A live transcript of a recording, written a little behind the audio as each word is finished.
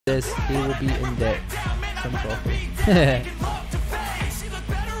this, he will be in debt. Some coffee.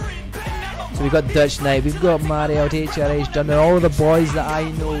 So we've got Dutch Knight, we've got Mario, HRH, John, and all the boys that I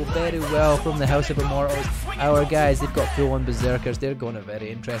know very well from the House of Immortals. Our guys, they've got full-on Berserkers. They're going a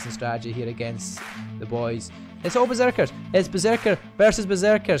very interesting strategy here against the boys. It's all Berserkers. It's Berserker versus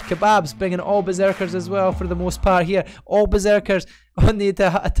Berserkers. KEBABs bringing all Berserkers as well for the most part here. All Berserkers on the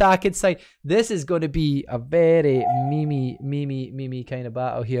attacking side. This is going to be a very meme kind of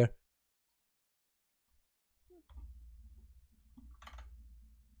battle here.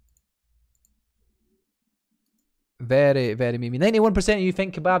 Very meme. 91% of you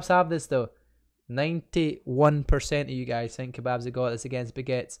think KEBABs have this though. 91% of you guys think KEBABs have got this against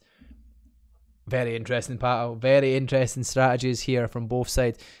Baguettes. Very interesting battle. Very interesting strategies here from both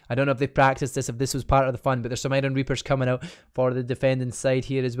sides. I don't know if they've practiced this, if this was part of the fun, but there's some Iron Reapers coming out for the defending side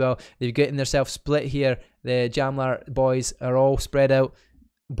here as well. They're getting themselves split here. The Jamlar boys are all spread out.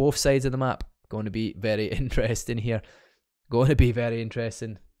 Both sides of the map. Going to be very interesting here. Going to be very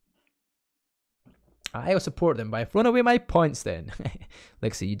interesting. I'll support them, but I've thrown away my points then.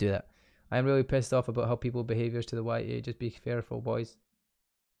 Lexi, you do that. I'm really pissed off about how people behaviours to the YA. Just be fearful, boys.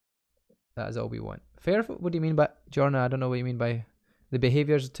 That is all we want. Fearful? What do you mean by... Jorna, I don't know what you mean by... The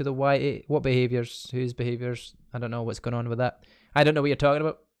behaviours to the YA. What behaviours? Whose behaviours? I don't know what's going on with that. I don't know what you're talking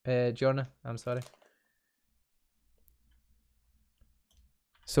about, Jorna. I'm sorry.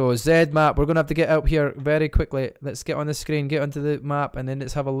 So Z map, we're going to have to get up here very quickly. Let's get on the screen, get onto the map, and then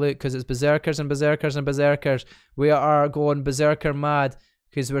let's have a look, because it's Berserkers and Berserkers and Berserkers. We are going Berserker mad,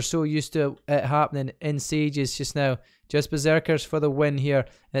 because we're so used to it happening in Sages just now. Just Berserkers for the win here.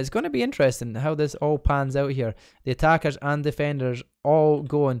 And it's going to be interesting how this all pans out here. The attackers and defenders all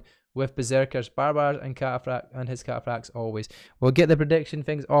going with Berserkers, Barbars and Cataphracts, and his Cataphracts always. We'll get the prediction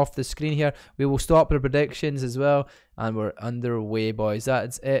things off the screen here. We will stop the predictions as well, and we're underway, boys.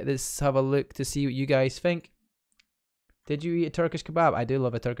 That's it. Let's have a look to see what you guys think. Did you eat a Turkish kebab? I do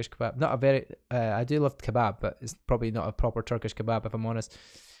love a Turkish kebab. Not a very, I do love kebab, but it's probably not a proper Turkish kebab if I'm honest.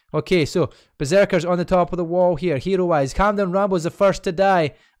 Okay, so Berserkers on the top of the wall here. Hero-wise, calm down, Rambo's the first to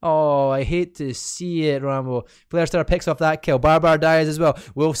die. Oh, I hate to see it, Rambo. Flare Star picks off that kill. Barbar dies as well.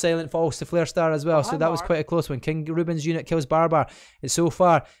 Wolf Silent falls to Flare Star as well. So that was quite a close one. King Ruben's unit kills Barbar. And so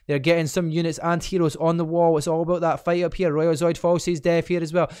far, they're getting some units and heroes on the wall. It's all about that fight up here. Royal Zoid falls to his death here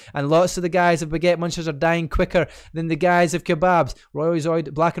as well. And lots of the guys of Baguette Munchers are dying quicker than the guys of KEBABs. Royal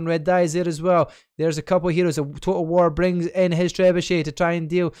Zoid, Black and Red dies there as well. There's a couple of heroes. A Total War brings in his Trebuchet to try and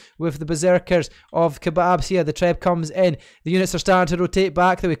deal with the Berserkers of KEBABs here. The Treb comes in. The units are starting to rotate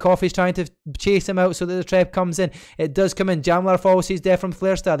back. The way Coffee's trying to chase him out so that the Treb comes in. It does come in. Jamlar falls to his death from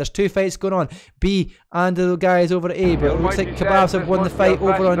Flare Star. There's two fights going on. B and the guys over at A. But it looks like KEBABs have won the fight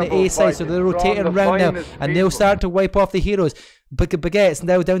over on the A side. So they're rotating around now. And they'll start to wipe off the heroes. But Baguette's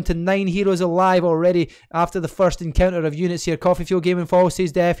now down to 9 heroes alive already after the first encounter of units here. Coffee Fuel Gaming falls to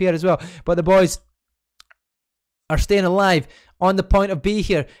his death here as well. But the boys are staying alive on the point of B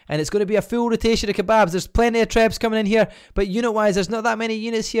here, and it's going to be a full rotation of KEBABs. There's plenty of Trebs coming in here, but unit-wise, there's not that many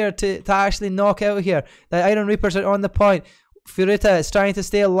units here to actually knock out here. The Iron Reapers are on the point. Furita is trying to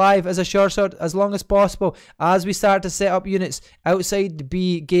stay alive as a short sword as long as possible as we start to set up units outside the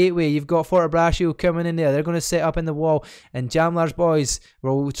B gateway. You've got Fortebraccio coming in there. They're going to set up in the wall, and Jamlar's boys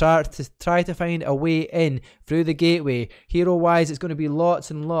will try to find a way in through the gateway. Hero-wise, it's going to be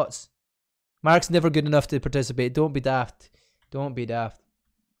lots and lots. Mark's never good enough to participate. Don't be daft. Don't be daft.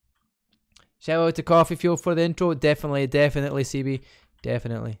 Shout out to Coffee Fuel for the intro. Definitely, Seabee.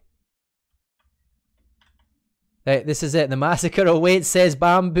 Definitely. Right, this is it. The massacre awaits, says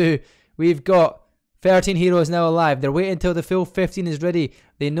Bamboo. We've got 13 heroes now alive. They're waiting until the full 15 is ready.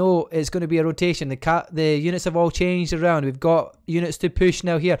 They know it's going to be a rotation. The units have all changed around. We've got units to push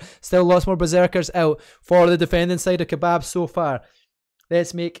now here. Still lots more Berserkers out for the defending side of KEBABs so far.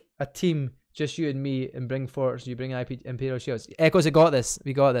 Let's make a team. Just you and me, and bring forts. You bring Imperial Shields. Echoes, we got this.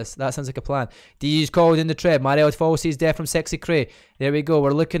 We got this. That sounds like a plan. D's called in the Treb. Mario falls his death from Sexy Cray. There we go.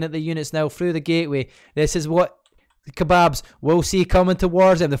 We're looking at the units now through the gateway. This is what the KEBABs will see coming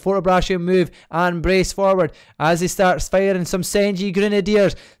towards them. The Fortebraccio move and brace forward as he starts firing some Senji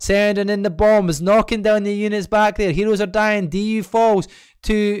Grenadiers, sending in the bombs, knocking down the units back there. Heroes are dying. DU falls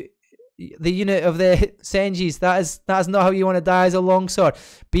to the unit of the Senjis. That is not how you want to die as a longsword.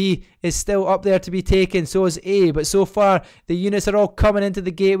 B is still up there to be taken, so is A, but so far the units are all coming into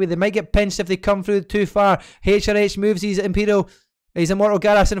the gateway. They might get pinched if they come through too far. HRH moves his Immortal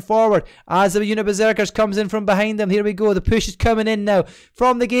Garrison forward as the unit of Berserkers comes in from behind them. Here we go. The push is coming in now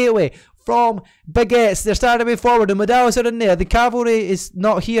from the gateway. From Baguettes, they're starting to move forward. The Medallions are in there. The cavalry is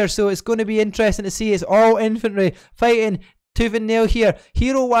not here, so it's going to be interesting to see. It's all infantry fighting tooth and nail here.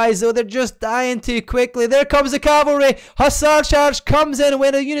 Hero-wise, though, they're just dying too quickly. There comes the cavalry. Hussar charge comes in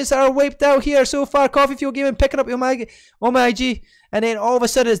when the units are wiped out here so far. Coffee Fuel Gaming picking up Omagi. And then all of a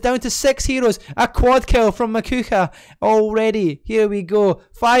sudden, it's down to 6 heroes. A quad kill from Makuka already. Here we go.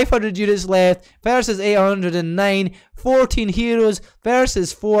 500 units left versus 809. 14 heroes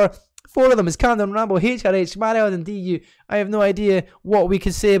versus 4. 4 of them is Camden, Rambo, HRH, Mariel and DU. I have no idea what we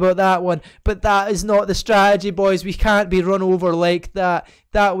can say about that one. But that is not the strategy, boys. We can't be run over like that.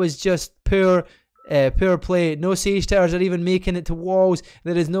 That was just poor play. No siege towers are even making it to walls.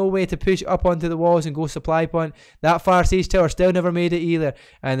 There is no way to push up onto the walls and go supply point. That far siege tower still never made it either.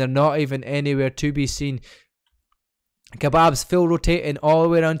 And they're not even anywhere to be seen. KEBABs full rotating all the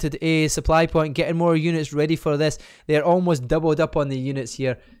way around to the A supply point. Getting more units ready for this. They're almost doubled up on the units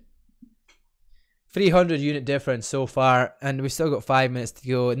here. 300 unit difference so far, and we've still got 5 minutes to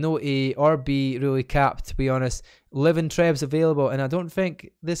go. No A or B really capped, to be honest. 11 trebs available, and I don't think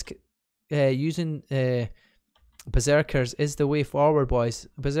this using Berserkers is the way forward, boys.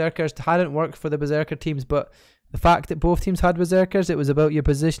 Berserkers hadn't worked for the Berserker teams, but the fact that both teams had Berserkers, it was about your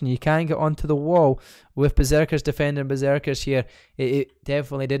position. You can't get onto the wall with Berserkers defending Berserkers here. It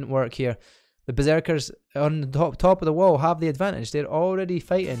definitely didn't work here. The Berserkers on the top of the wall have the advantage. They're already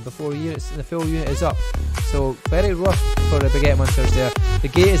fighting before the full unit is up. So very rough for the Baguette Munchers there. The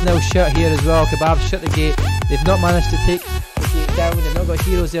gate is now shut here as well. KEBABs shut the gate. They've not managed to take the gate down. They've not got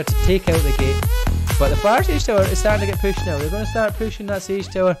heroes there to take out the gate. But the fire siege tower is starting to get pushed now. They're going to start pushing that siege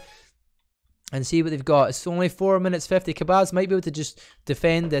tower and see what they've got. It's only 4 minutes 50. KEBABs might be able to just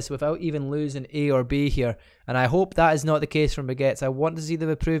defend this without even losing A or B here. And I hope that is not the case from Baguettes. I want to see the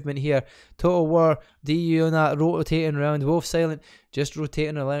improvement here. Total War, DU on that, rotating around. Wolf Silent, just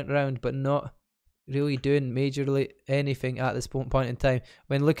rotating around, but not really doing majorly anything at this point in time.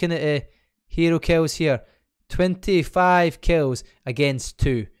 When looking at hero kills here, 25 kills against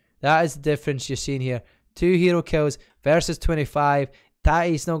 2. That is the difference you're seeing here. 2 hero kills versus 25. That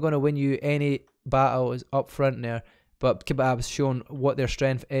is not going to win you any battles up front there. But KEBABs shown what their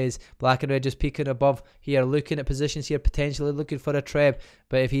strength is. Black and Red just peeking above here, looking at positions here, potentially looking for a treb.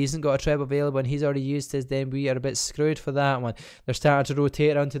 But if he hasn't got a treb available and he's already used his, then we are a bit screwed for that one. They're starting to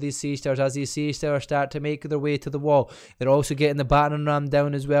rotate around to these siege towers. As these siege towers start to make their way to the wall, they're also getting the battering ram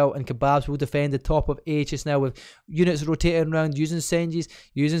down as well. And KEBABs will defend the top of A just now with units rotating around, using Senjis,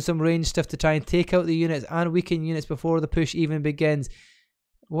 using some range stuff to try and take out the units and weaken units before the push even begins.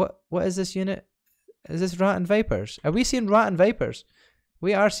 What is this unit? Is this Rat and Vipers? Are we seeing Rat and Vipers?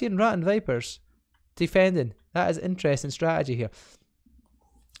 We are seeing Rat and Vipers defending. That is interesting strategy here.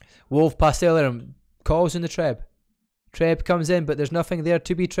 Wolf Pastellum calls in the treb. Treb comes in, but there's nothing there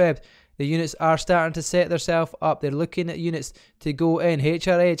to be trebbed. The units are starting to set themselves up. They're looking at units to go in.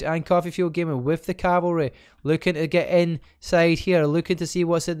 HRH and Coffee Fuel Gaming with the cavalry. Looking to get inside here. Looking to see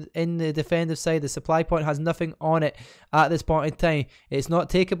what's in the defensive side. The supply point has nothing on it at this point in time. It's not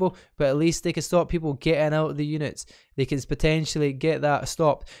takeable, but at least they can stop people getting out of the units. They can potentially get that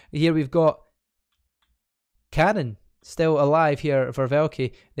stopped. Here we've got Cannon still alive here for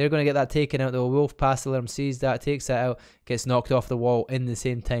Velki. They're going to get that taken out though. Wolf Pastellum sees that, takes that out, gets knocked off the wall in the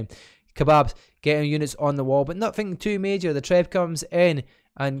same time. KEBABs getting units on the wall, but nothing too major. The treb comes in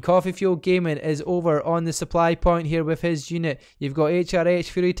and Coffee Fuel Gaming is over on the supply point here with his unit. You've got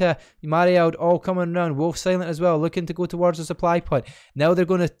HRH, Furita, Mariald all coming around. Wolf Silent as well, looking to go towards the supply point. Now they're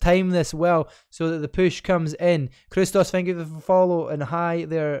going to time this well so that the push comes in. Christos, thank you for the follow, and hi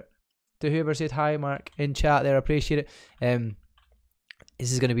there to whoever said hi, Mark, in chat there. I appreciate it.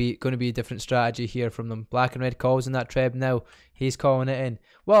 This is going to be a different strategy here from them. Black and Red calls in that treb now. He's calling it in.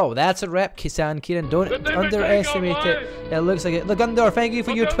 Whoa, that's a rep, Kisan Kieran. Don't underestimate it. It looks like it. Lagundor, thank you for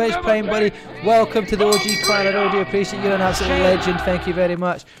your Twitch Prime, buddy. Welcome to the OG clan. I really do appreciate you. You're an absolute legend. Thank you very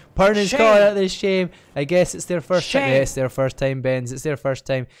much. Pernan's calling out this shame. I guess it's their first time. Yes, their first time, Benz. It's their first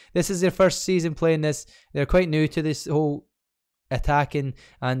time. This is their first season playing this. They're quite new to this whole attacking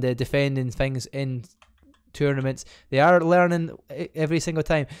and defending things in tournaments. They are learning every single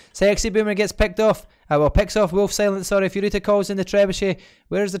time. Sexy Boomer gets picked off. Well, picks off Wolf Silent, sorry. Furita calls in the trebuchet.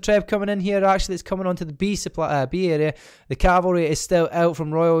 Where's the treb coming in here? Actually, it's coming onto the B area. The cavalry is still out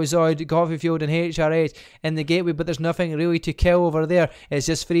from Royal Zoid, Coffee Field and HRH in the gateway, but there's nothing really to kill over there. It's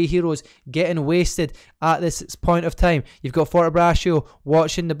just 3 heroes getting wasted at this point of time. You've got Fortebraccio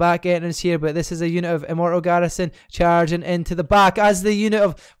watching the back entrance here, but this is a unit of Immortal Garrison charging into the back. As the unit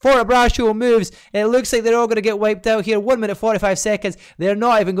of Fortebraccio moves, it looks like they're all going to get wiped out here. 1 minute 45 seconds. They're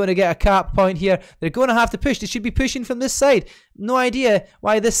not even going to get a cap point here. They're going going to have to push. They should be pushing from this side. No idea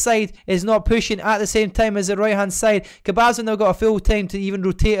why this side is not pushing at the same time as the right hand side. KEBABs have now got a full time to even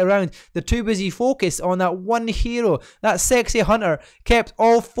rotate around. They're too busy focused on that one hero. That sexy hunter kept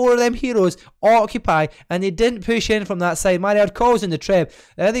all 4 of them heroes occupied, and they didn't push in from that side. Mariard calls in the treb.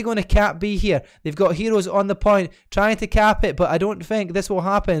 Are they going to cap B here? They've got heroes on the point trying to cap it, but I don't think this will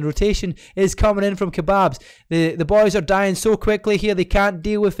happen. Rotation is coming in from KEBABs. The boys are dying so quickly here, they can't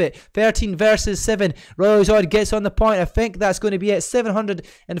deal with it. 13 versus 7. Royal Zod gets on the point. I think that's going to be it.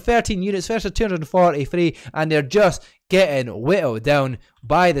 713 units versus 243, and they're just getting whittled down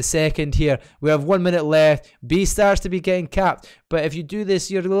by the second here. We have 1 minute left. B starts to be getting capped, but if you do this,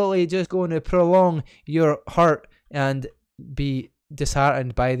 you're literally just going to prolong your hurt and be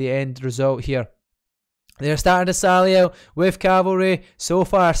disheartened by the end result here. They're starting to sally out with cavalry. So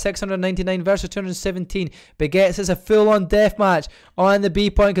far, 699 versus 217. Baguette is a full-on deathmatch on the B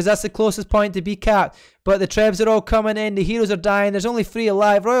point because that's the closest point to be capped. But the trebs are all coming in. The heroes are dying. There's only 3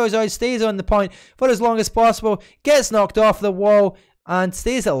 alive. Royal Zoid stays on the point for as long as possible. Gets knocked off the wall and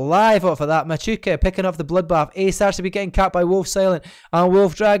stays alive for that. Machuca picking up the bloodbath. A starts to be getting capped by Wolf Silent and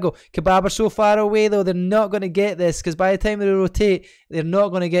Wolf Drago. KEBAB are so far away though, they're not going to get this because by the time they rotate, they're not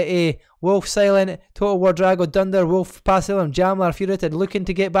going to get A. Wolf Silent, Total War Drago, Dunder, Wolf Pasilum, Jamlar, Furited looking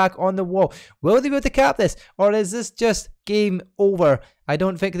to get back on the wall. Will they be able to cap this, or is this just game over? I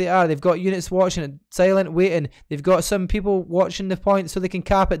don't think they are. They've got units watching it, Silent waiting. They've got some people watching the point so they can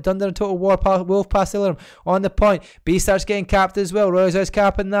cap it. Dunder and Total War, Wolf Pasilum on the point. B starts getting capped as well. Royals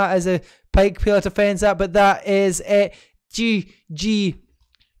capping that as a pike pillar defends that, but that is it. GG.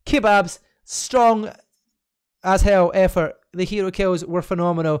 KEBABs, strong as hell effort. The hero kills were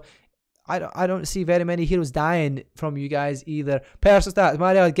phenomenal. I don't see very many heroes dying from you guys either. Personal stats,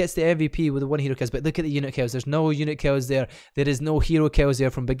 Mario gets the MVP with the 1 hero kills, but look at the unit kills. There's no unit kills there. There is no hero kills there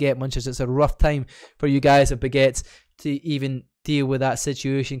from Baguette Munchers. It's a rough time for you guys of Baguettes to even deal with that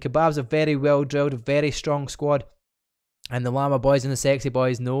situation. KEBABs are very well drilled, a very strong squad. And the Llama boys and the Sexy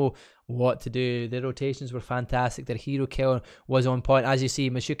boys know what to do. The rotations were fantastic. Their hero kill was on point. As you see,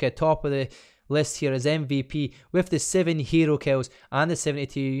 Machuca top of the list here as MVP with the 7 hero kills and the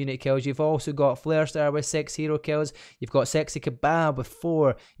 72 unit kills. You've also got Flare Star with 6 hero kills. You've got Sexy KEBAB with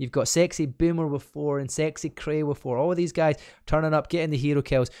 4. You've got Sexy Boomer with 4 and Sexy Cray with 4. All of these guys turning up, getting the hero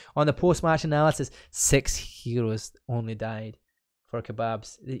kills. On the post-match analysis, 6 heroes only died for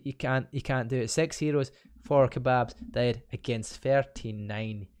KEBABs. You can't do it. 6 heroes for KEBABs died against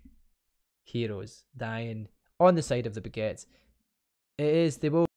 39 heroes dying on the side of the Baguettes. They will